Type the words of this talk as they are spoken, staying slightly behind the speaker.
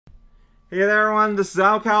Hey there everyone, this is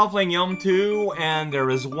Alcal playing YUMP2, and there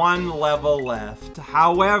is one level left.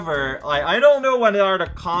 However, I don't know what are the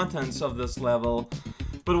contents of this level,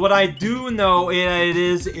 but what I do know is it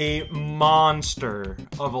is a monster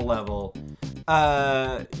of a level.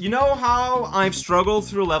 You know how I've struggled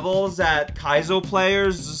through levels that Kaizo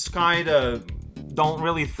players just kinda don't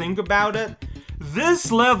really think about it?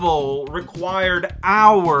 This level required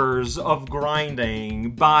hours of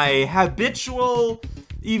grinding by habitual,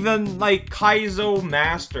 even like Kaizo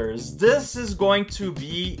masters. This is going to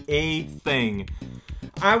be a thing.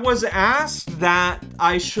 I was asked that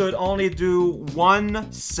I should only do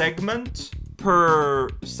one segment per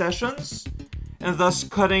sessions, and thus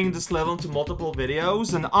cutting this level into multiple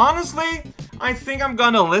videos, and honestly, I think I'm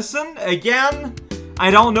gonna listen. Again,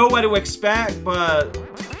 I don't know what to expect, but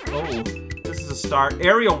oh, this is a start.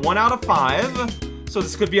 Area 1 out of 5, so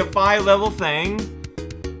this could be a 5-level thing.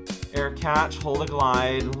 Air catch, hold a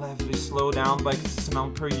glide, left slow down by consistent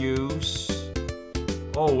amount per use.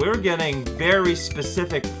 Oh, we're getting very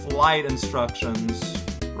specific flight instructions.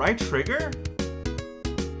 Right trigger?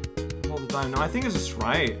 Hold the time. No, I think it's just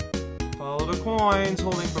right. Follow the coins,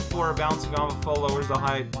 holding before bouncing on before lowers the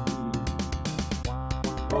height.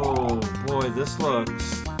 Oh boy, this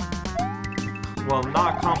looks, well,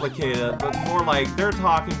 not complicated, but more like they're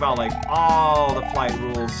talking about like all the flight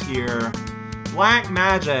rules here. Black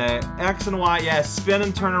magic, X and Y, yes, spin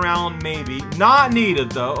and turn around, maybe. Not needed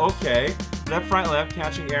though, okay. Left, right, left,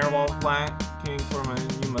 catching air while flanking for my,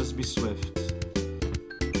 you must be swift.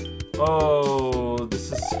 Oh,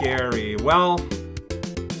 this is scary. Well,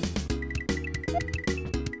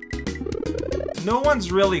 no one's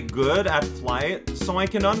really good at flight, so I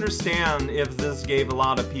can understand if this gave a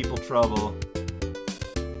lot of people trouble.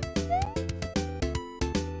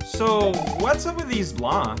 So, what's up with these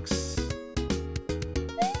blocks?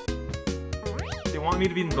 They want me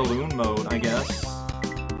to be in balloon mode, I guess.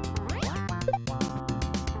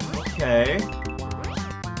 Okay.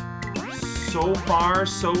 So far,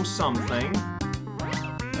 so something.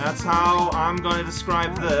 That's how I'm gonna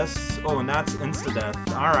describe this. Oh, and that's insta-death.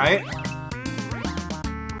 Alright.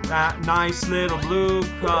 That nice little blue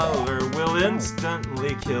color will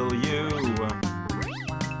instantly kill you.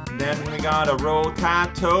 Then we got a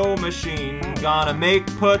rotato machine, gonna make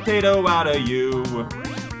potato out of you.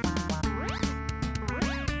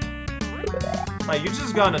 Like, you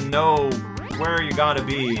just gotta know where you gotta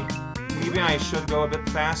be. Maybe I should go a bit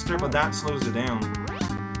faster, but that slows it down.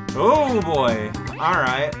 Oh boy!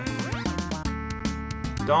 Alright.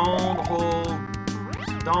 Don't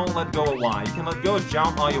let go of Y. You can let go of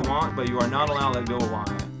jump all you want, but you are not allowed to let go of Y.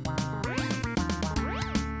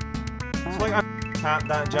 It's like I tap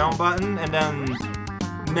that jump button and then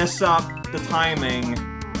mess up the timing.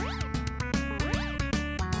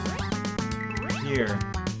 Here.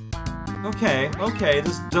 Okay, okay,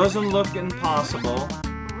 this doesn't look impossible.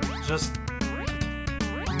 Just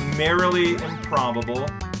merely improbable.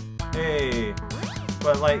 Hey.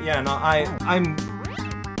 But like, yeah, no, I'm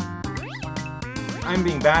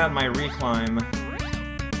being bad at my reclimb.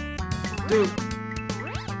 Dude.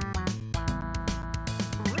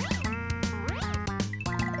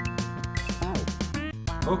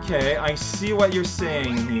 Okay, I see what you're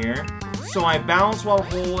saying here. So I bounce while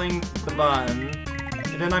holding the button,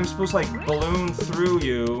 and then I'm supposed to like balloon through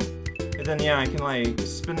you, and then yeah, I can like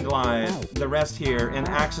spin glide the rest here and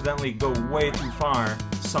accidentally go way too far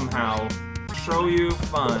somehow. Show you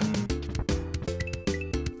fun.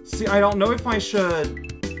 See, I don't know if I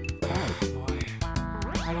should... Oh, boy.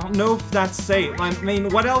 I don't know if that's safe. I mean,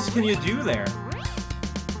 what else can you do there?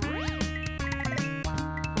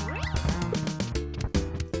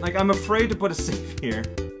 Like, I'm afraid to put a save here.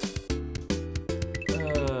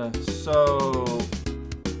 So...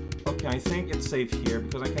 Okay, I think it's safe here,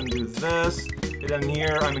 because I can do this, and then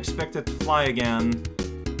here I'm expected to fly again,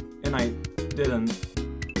 and I didn't.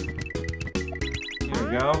 Here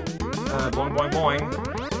we go. Boing, boing, boing.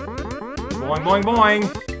 Boing, boing,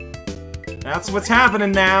 boing! That's what's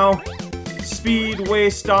happening now! Speedway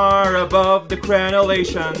star above the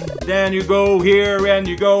crenellation. Then you go here and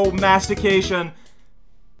you go mastication.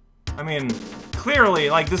 I mean, clearly,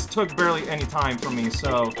 like, this took barely any time for me,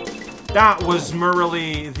 so... That was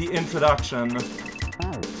merely the introduction.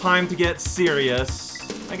 Time to get serious.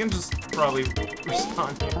 I can just probably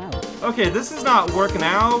respond here. Okay, this is not working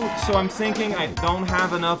out, so I'm thinking I don't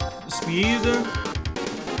have enough speed.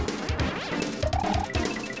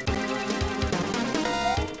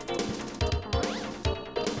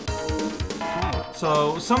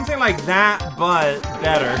 So, something like that, but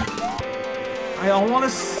better. I don't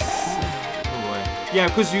want to... Oh boy. Yeah,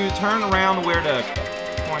 because you turn around where the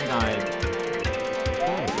coin died.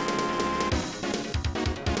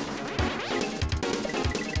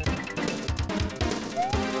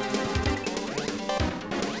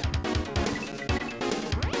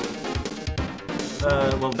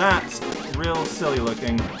 well, that's real silly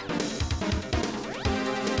looking.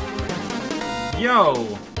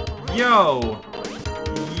 Yo! Yo!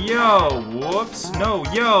 Yo! Whoops! No,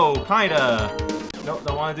 yo! Kinda! Nope,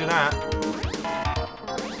 don't want to do that.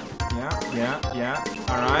 Yeah.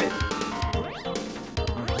 Alright.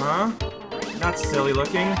 Uh-huh. That's silly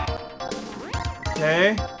looking.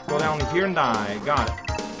 Okay. Go down here and die. Got it.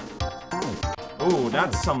 Ooh,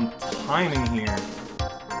 that's some timing here.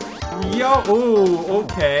 Yo! Ooh,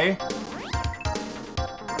 okay.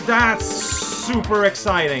 That's super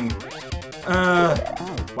exciting.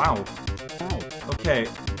 Wow. Okay.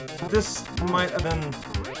 This might have been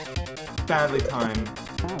badly timed.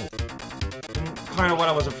 Kind of what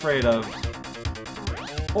I was afraid of.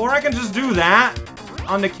 Or I can just do that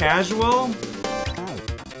on the casual.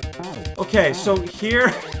 Okay, so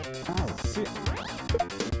here... See...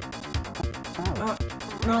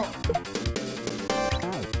 no.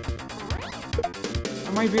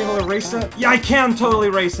 I might be able to race it. Yeah, I can totally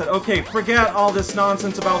race it. Okay, forget all this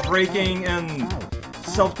nonsense about braking and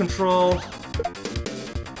self-control.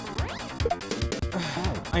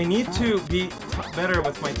 I need to be better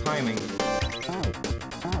with my timing.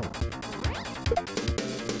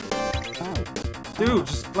 Dude,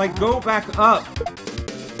 just, like, go back up.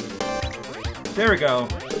 There we go.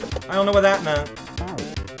 I don't know what that meant.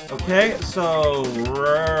 Okay, so...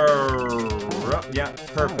 yeah,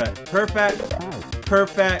 perfect. Perfect.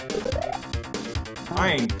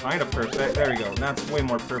 I ain't kind of perfect. There we go. That's way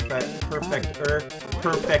more perfect.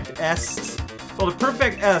 Perfect-est. Well, the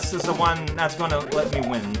perfect S is the one that's gonna let me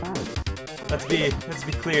win. Let's be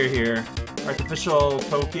clear here. Artificial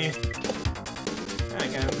pokey. Yeah,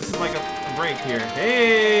 again, this is like a break here.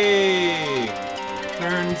 Hey!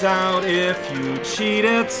 Turns out if you cheat,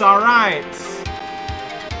 it's alright.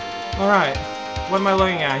 Alright. What am I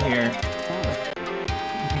looking at here?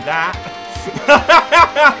 That?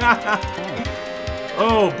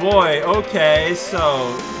 Oh boy, okay,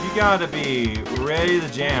 so you gotta be ready to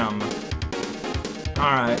jam.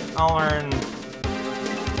 Alright, I'll learn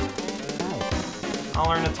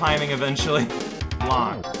the timing eventually.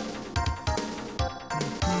 Block.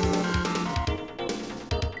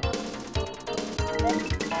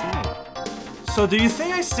 So do you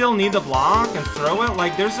think I still need to block and throw it?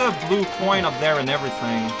 Like, there's a blue coin up there and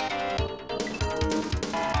everything.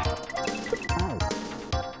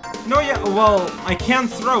 No, yeah, well, I can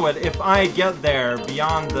throw it if I get there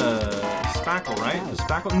beyond the spackle, right? The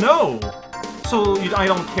spackle? No! So I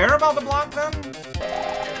don't care about the block then?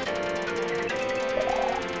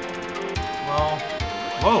 Well,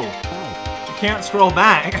 whoa. You can't scroll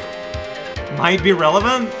back. Might be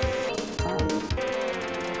relevant?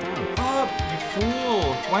 Up, you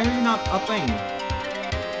fool! Why are you not upping?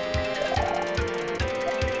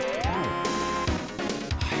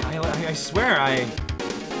 I swear I'm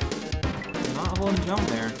not able to jump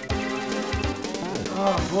there.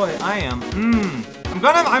 Oh boy, I am. I'm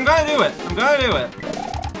gonna do it. I'm gonna do it.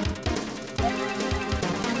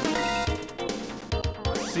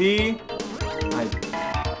 See? I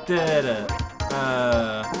did it.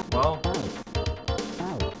 Well.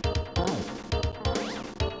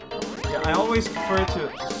 Yeah, I always prefer to,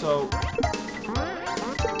 so...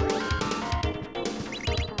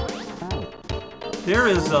 There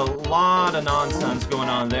is a lot of nonsense going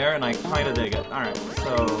on there, and I kinda dig it. Alright,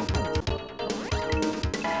 so...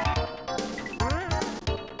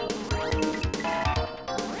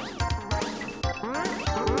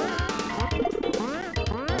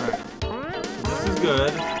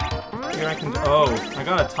 Good. Here I can... Oh, I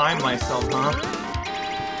gotta time myself, huh?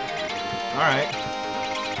 Alright.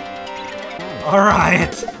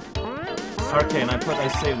 Okay, and I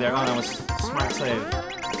saved there. Oh, that was smart save.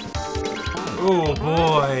 Oh,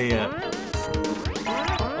 boy.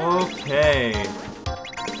 Okay.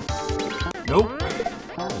 Nope.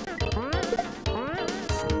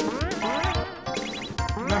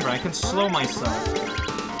 Remember, I can slow myself.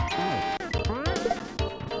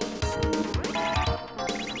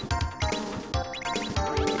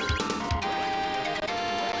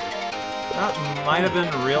 That might have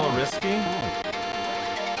been real risky.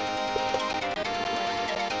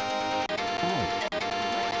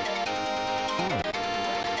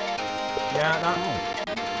 Yeah,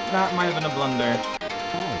 that might have been a blunder.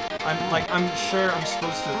 I'm sure I'm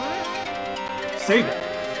supposed to... Saved it!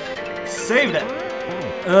 Saved it!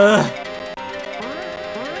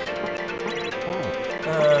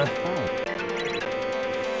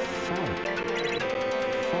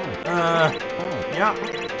 Yeah,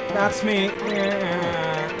 that's me.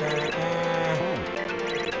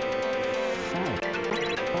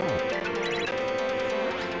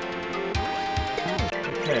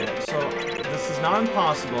 Okay, so this is not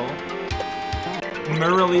impossible.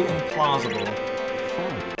 Merely implausible.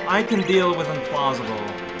 I can deal with implausible.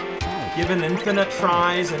 Given infinite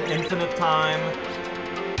tries and infinite time,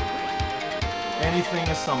 anything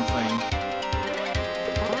is something.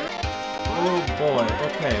 Oh boy,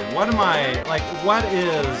 okay, what am I, like, what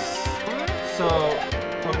is, so,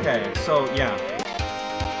 okay, so, yeah.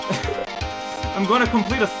 I'm gonna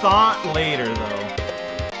complete a thought later, though.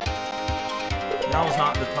 Now is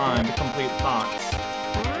not the time to complete thoughts.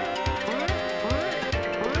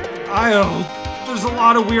 There's a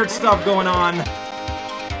lot of weird stuff going on.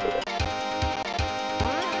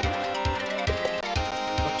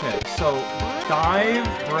 Okay, so dive,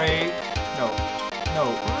 break, no,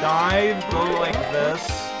 dive, go like this.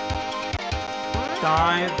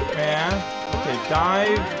 Dive, okay,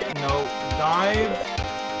 dive, no, dive,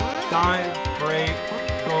 break,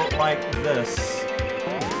 go like this.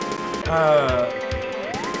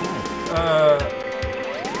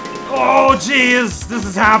 Oh jeez, this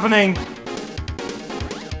is happening!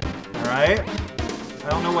 Alright. I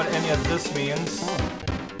don't know what any of this means.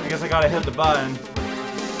 I guess I gotta hit the button.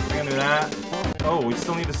 I can do that. Oh, we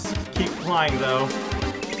still need to keep flying though.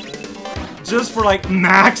 Just for like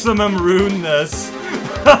maximum rudeness.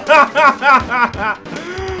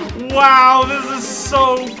 Wow, this is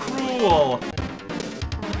so cruel.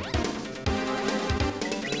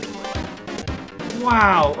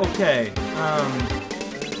 Wow, okay.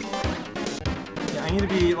 Yeah, I need to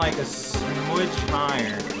be like a smidge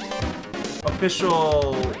higher.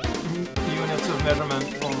 Official units of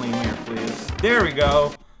measurement only here, please. There we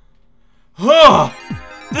go. Huh!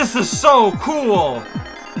 This is so cool!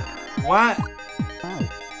 What?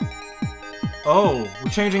 Oh, we're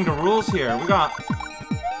changing the rules here. We got...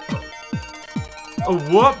 Oh,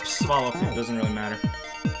 whoops! Well, okay, it doesn't really matter.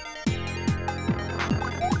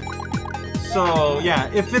 So, yeah,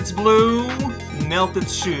 if it's blue, melt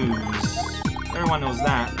its shoes. Everyone knows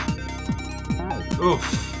that.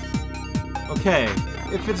 Oof. Okay,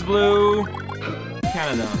 if it's blue,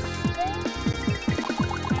 Canada.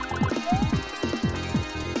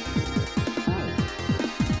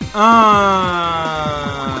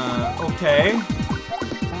 Okay.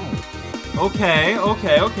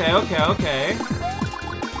 Okay.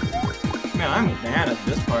 Man, I'm bad at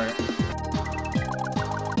this part.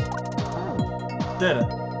 Did it.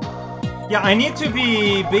 Yeah, I need to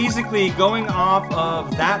be basically going off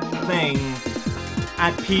of that thing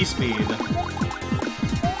at P speed.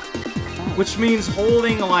 Which means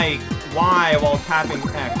holding, like, Y while tapping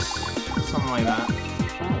X. Something like that.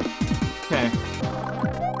 Okay.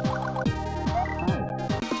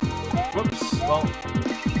 Whoops, well...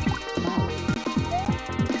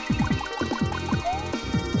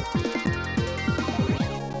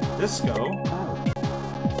 Disco?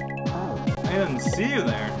 I didn't see you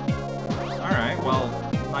there. Alright, well,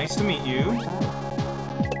 nice to meet you.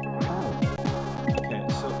 Okay,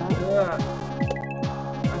 so...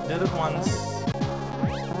 I did it once.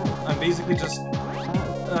 I'm basically just...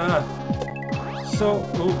 So...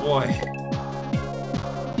 Oh boy.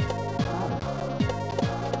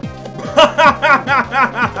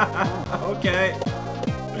 Okay.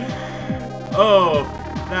 Oh,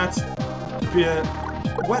 that's...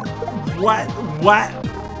 What?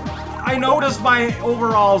 I noticed my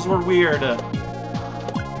overalls were weird.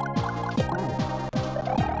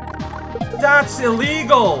 That's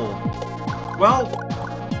illegal! Well,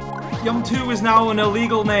 YUMP2 is now an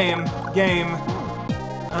illegal game.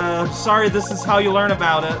 Sorry, this is how you learn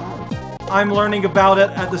about it. I'm learning about it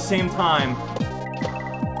at the same time.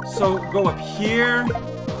 So, go up here,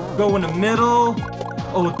 go in the middle.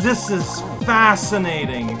 Oh, this is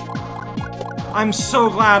fascinating. I'm so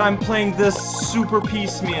glad I'm playing this super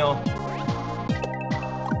piecemeal.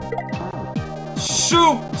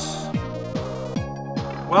 Shoot!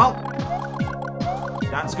 Well,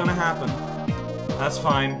 that's gonna happen. That's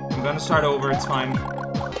fine. I'm gonna start over, it's fine.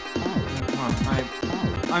 Come on,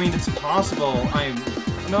 I mean, it's possible.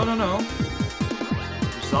 No.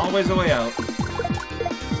 There's always a way out.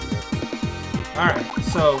 Alright,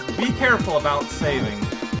 so be careful about saving.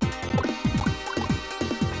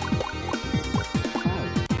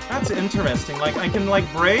 That's interesting. Like, I can, like,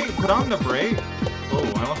 put on the brake. Oh,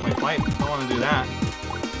 I lost my flight. I don't want to do that.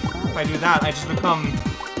 If I do that, I just become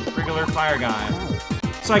regular fire guy.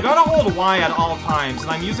 So I gotta hold Y at all times,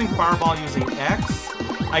 and I'm using Fireball using X.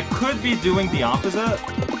 I could be doing the opposite.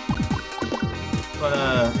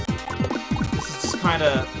 But, this is just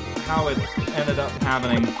kinda how it ended up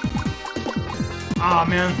happening. Aw,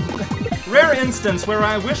 man. Rare instance where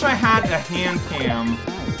I wish I had a hand cam.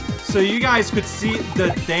 So you guys could see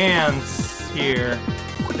the dance here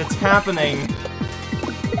that's happening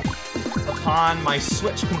con my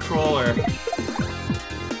Switch controller.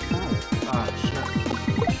 Ah, shit.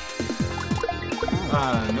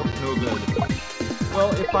 Nope, no good.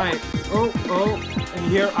 Well, if I... Oh, and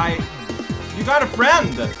here You got a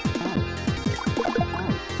friend!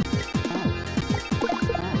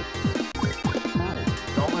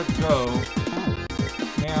 Don't let go.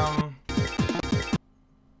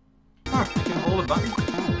 Huh, I can hold a button.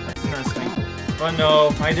 That's interesting. But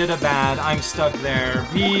no, I did a bad. I'm stuck there.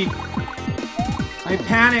 I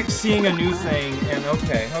panicked seeing a new thing, and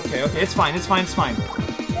okay. It's fine.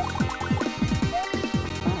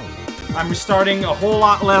 I'm restarting a whole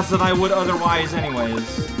lot less than I would otherwise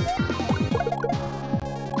anyways.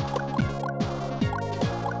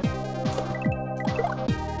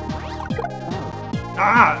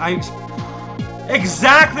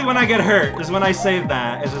 Exactly when I get hurt is when I save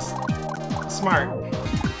that. It's just smart.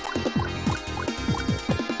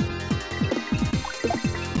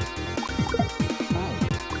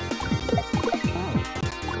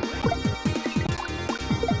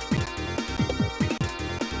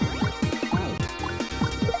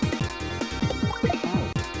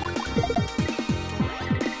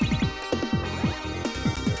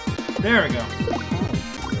 There we go.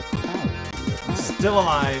 I'm still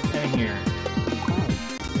alive in here.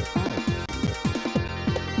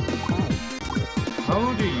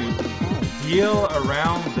 How do you deal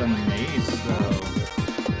around the maze, though?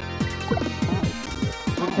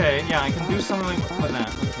 Okay, yeah, I can do something with that.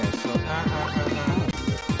 Okay, so,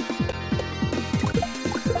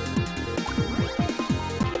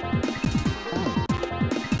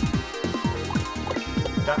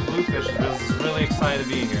 That bluefish is really excited to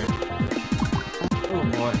be here. Oh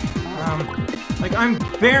boy. Like, I'm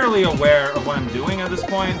barely aware of what I'm doing at this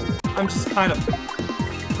point. I'm just kind of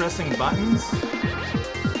pressing buttons.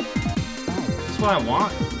 That's what I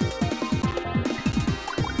want.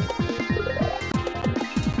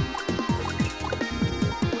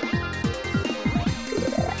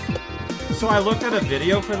 So I looked at a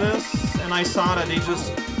video for this, and I saw that they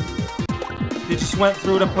just went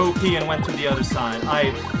through the pokey and went to the other side.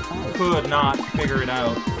 I could not figure it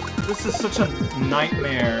out. This is such a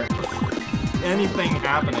nightmare. Anything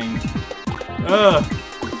happening. Ugh.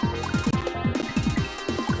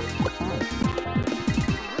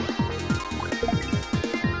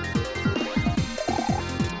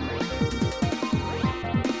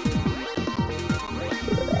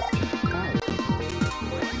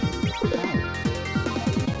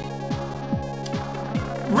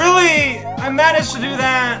 Really? I managed to do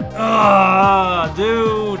that? Ugh,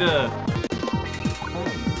 dude.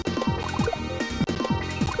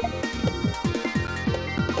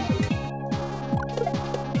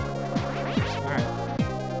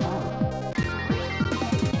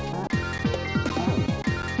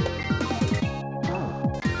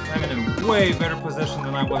 Way better position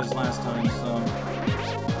than I was last time, so...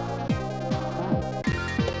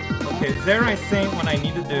 Okay, there I think what I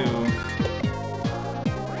need to do...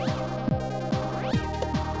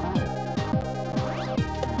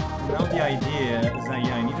 Now the idea is that,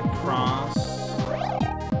 yeah, I need to cross...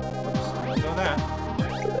 Whoops, don't go that.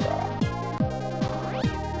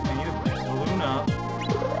 I need to balloon up.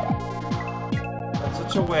 In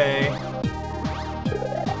such a way...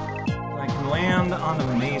 land on the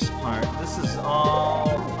maze part. This is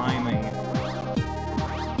all timing.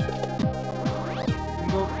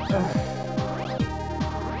 Go,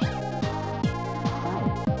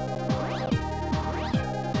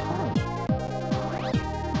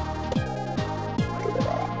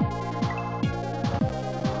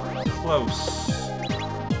 close.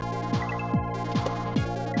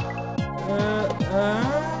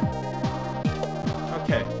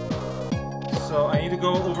 Okay. So I need to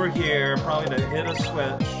go over here, probably to hit a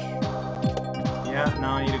switch. Yeah,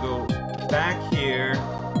 now I need to go back here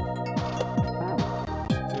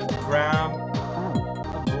to grab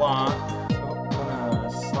a block. I'm gonna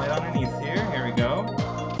slide underneath here. Here we go.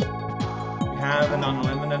 We have an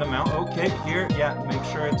unlimited amount. Okay, here, yeah, make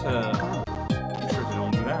sure to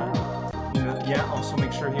don't do that. Yeah, also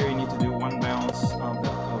make sure here you need to do one bounce of the,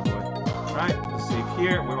 oh boy. Alright, let's save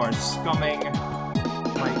here. We are scumming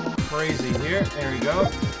like crazy here. There we go.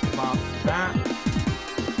 Pop that.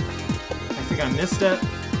 I think I missed it.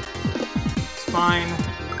 It's fine.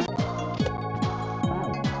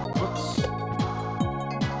 Whoops.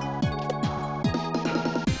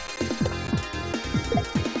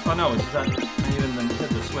 Oh no, it's that I didn't even hit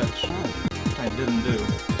the switch. I didn't do.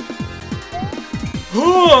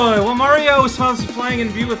 When Mario is flying in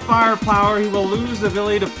view with firepower, he will lose the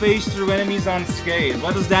ability to phase through enemies unscathed.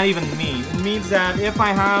 What does that even mean? It means that if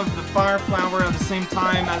I have the fire flower at the same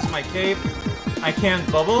time as my cape, I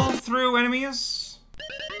can't bubble through enemies?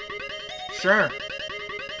 Sure.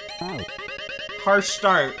 Harsh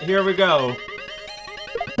start. Here we go.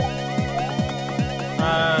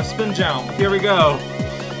 Spin jump. Here we go.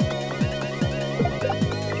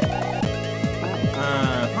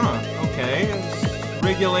 Okay. Let's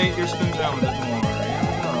regulate your spin jump a bit more. Here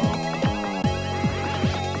we go.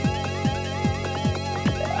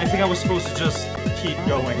 I think I was supposed to just keep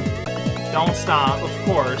going. Don't stop, of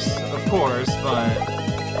course, but...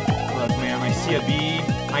 Look, man, I see a bee,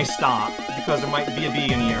 I stop, because there might be a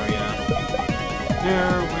bee in the area.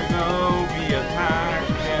 Here we go, we attack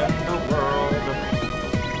in the world.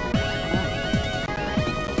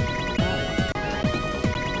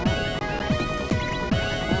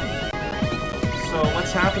 So,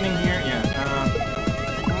 what's happening here? Yeah,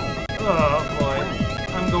 oh boy.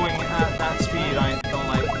 I'm going at that speed, I don't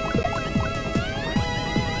like...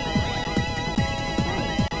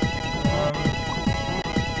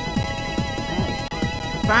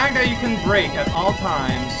 The fact that you can break at all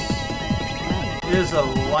times is a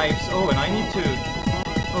life. Oh, and I need to...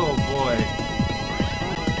 Oh, boy.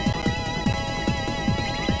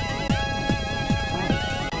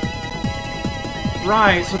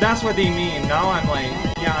 Right, so that's what they mean. Now I'm like...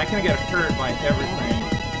 Yeah, I can get hurt by everything.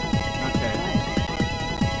 Okay.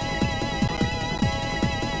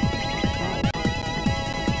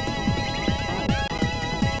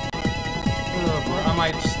 Oh, boy. I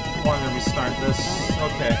might just want to restart this.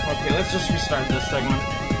 Okay, let's just restart this segment.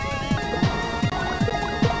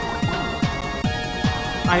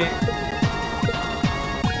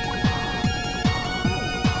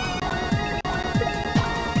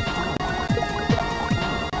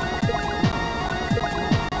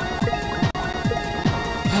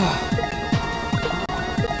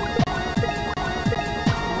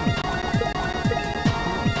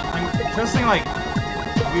 I'm pressing, like,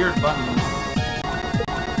 weird buttons.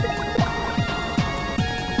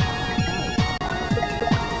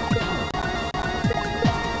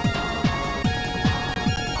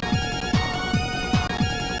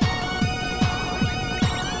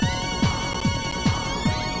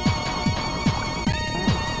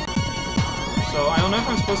 I don't know if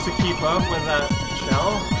I'm supposed to keep up with that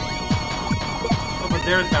shell. Oh, but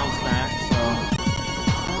there it bounced back, so...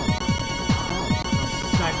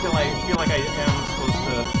 I feel like I am supposed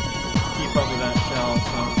to keep up with that shell,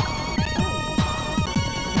 so...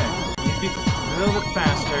 Okay, I need to be a little bit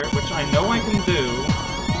faster, which I know I can do.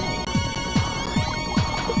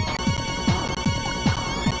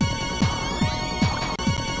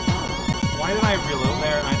 Why did I reload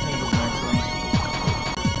there? I think it was an accident.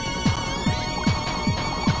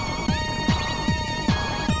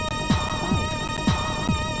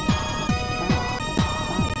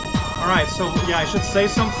 Alright, so yeah, I should say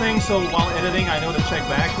something, so while editing I know to check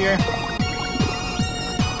back here.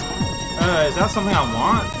 Is that something I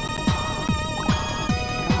want?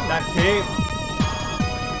 That cape?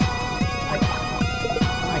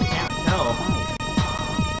 I can't tell.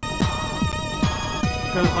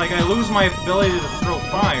 Because, like, I lose my ability to throw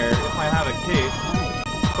fire if I have a cape,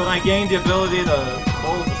 but I gain the ability to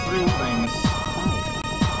bowl through things.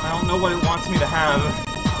 I don't know what it wants me to have.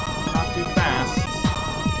 Not too fast.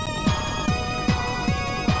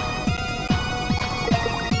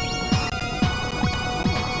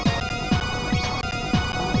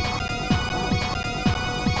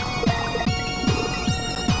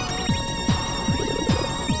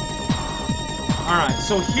 Alright,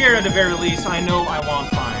 so here at the very least, I know I want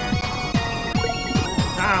fire.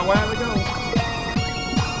 Ah, where did it go?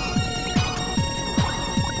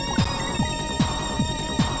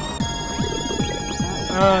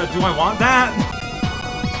 Do I want that?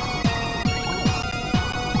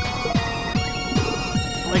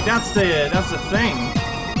 Like, that's the thing.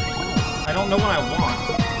 I don't know what I want.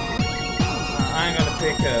 I'm gonna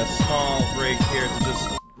take a small break here to just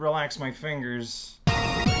relax my fingers.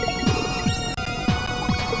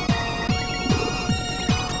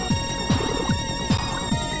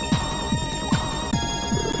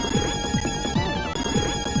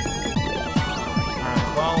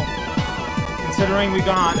 Considering we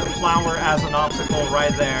got a flower as an obstacle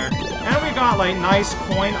right there, and we got like nice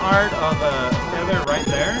coin art of a feather right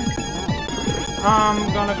there,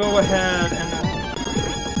 I'm gonna go ahead and...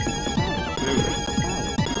 Dude.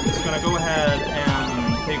 Just gonna go ahead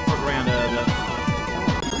and take for granted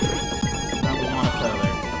that we want a feather.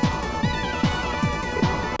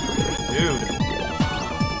 Dude.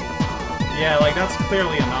 Yeah, like that's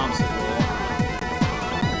clearly an obstacle.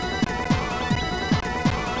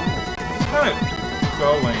 Kind of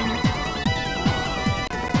going.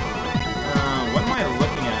 What am I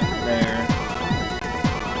looking at there?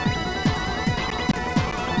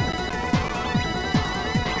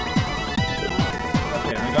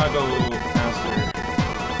 go faster.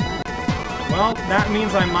 Well, that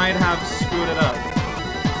means I might have screwed it up.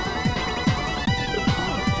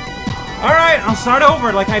 Alright, I'll start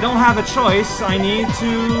over. Like, I don't have a choice. I need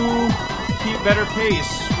to keep better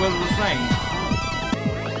pace with the thing.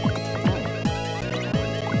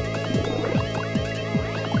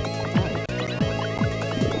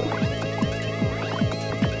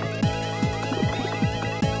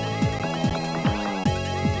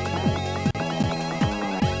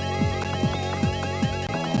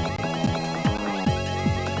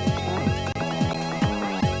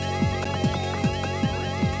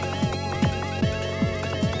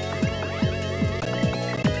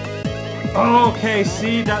 Oh, okay,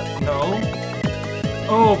 see that? No.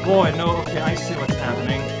 Oh boy, no, okay, I see what's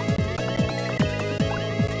happening.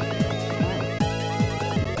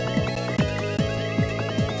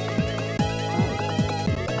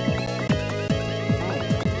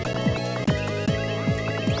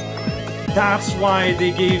 That's why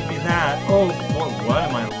they gave me that. Oh boy, what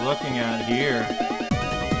am I looking at here?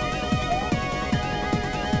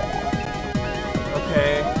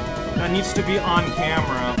 Okay. That needs to be on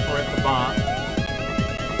camera for it to bop.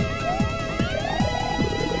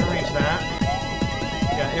 Rearrange that.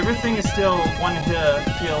 Yeah, everything is still one-hit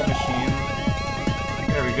kill machine.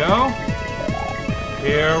 There we go.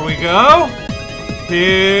 Here we go.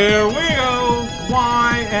 Here we go.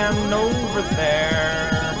 Y and over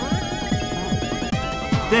there.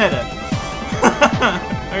 Did it.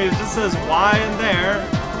 I mean, it just says Y in there.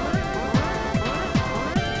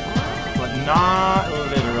 But not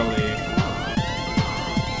literally.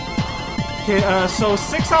 Okay, so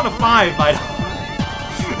 6 out of 5, I don't...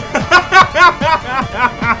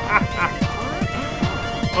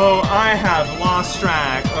 Oh, I have lost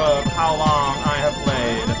track of how long I have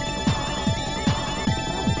played.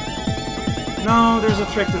 No, there's a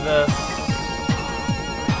trick to this.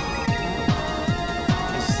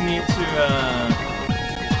 Just need to,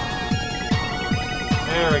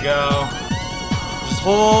 there we go. Just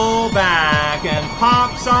hold back and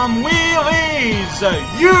pop some wheelies!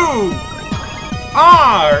 You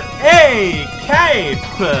are a cape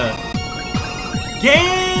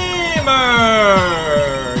gamer!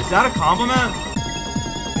 Is that a compliment?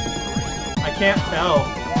 I can't tell.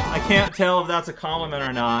 I can't tell if that's a compliment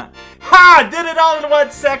or not. Ha! Did it all in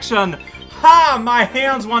one section! Ha! My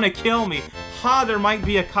hands want to kill me. Ha! There might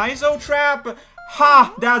be a Kaizo trap.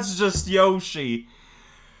 Ha! That's just Yoshi.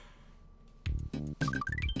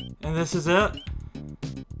 And this is it.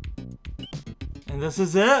 And this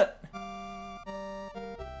is it.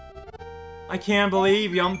 I can't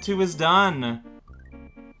believe YUMP2 is done.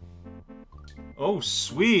 Oh,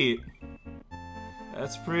 sweet.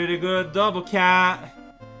 That's pretty good, double cat.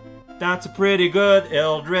 That's a pretty good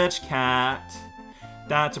Eldritch cat.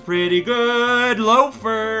 That's a pretty good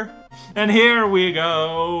loafer. And here we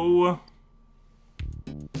go.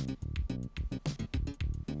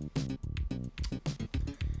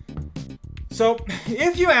 So,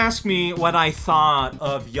 if you ask me what I thought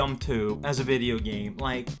of YUMP2 as a video game,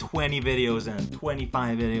 like 20 videos in,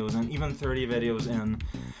 25 videos in, even 30 videos in,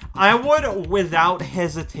 I would, without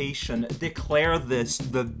hesitation, declare this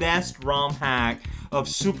the best ROM hack of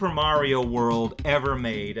Super Mario World ever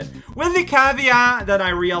made. With the caveat that I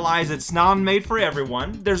realize it's not made for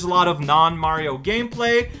everyone. There's a lot of non-Mario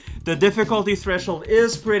gameplay. The difficulty threshold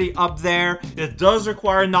is pretty up there. It does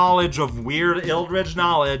require knowledge of weird Eldritch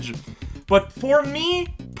knowledge. But for me,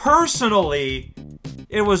 personally,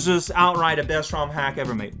 it was just outright the best ROM hack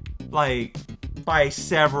ever made. Like, by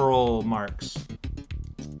several marks.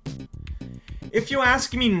 If you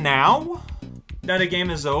ask me now that the game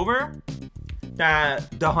is over,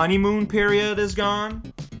 that the honeymoon period is gone,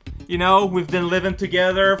 you know, we've been living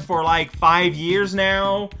together for like 5 years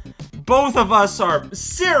now, both of us are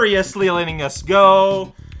seriously letting us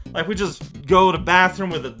go. Like, we just go to the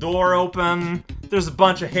bathroom with the door open. There's a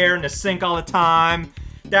bunch of hair in the sink all the time.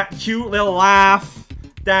 That cute little laugh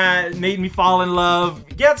that made me fall in love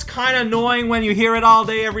gets kind of annoying when you hear it all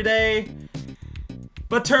day, every day.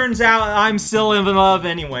 But turns out I'm still in love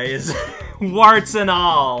anyways. Warts and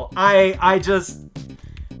all. I just...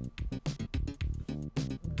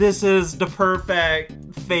 This is the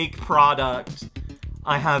perfect fake product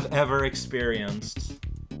I have ever experienced.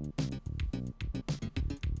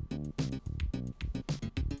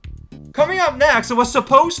 Coming up next, it was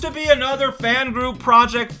supposed to be another fan group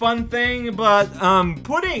project fun thing, but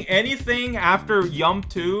putting anything after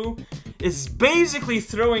YUMP2 is basically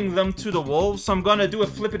throwing them to the wolves, so I'm gonna do a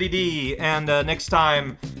flippity-dee, and next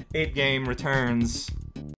time, 8 Game returns.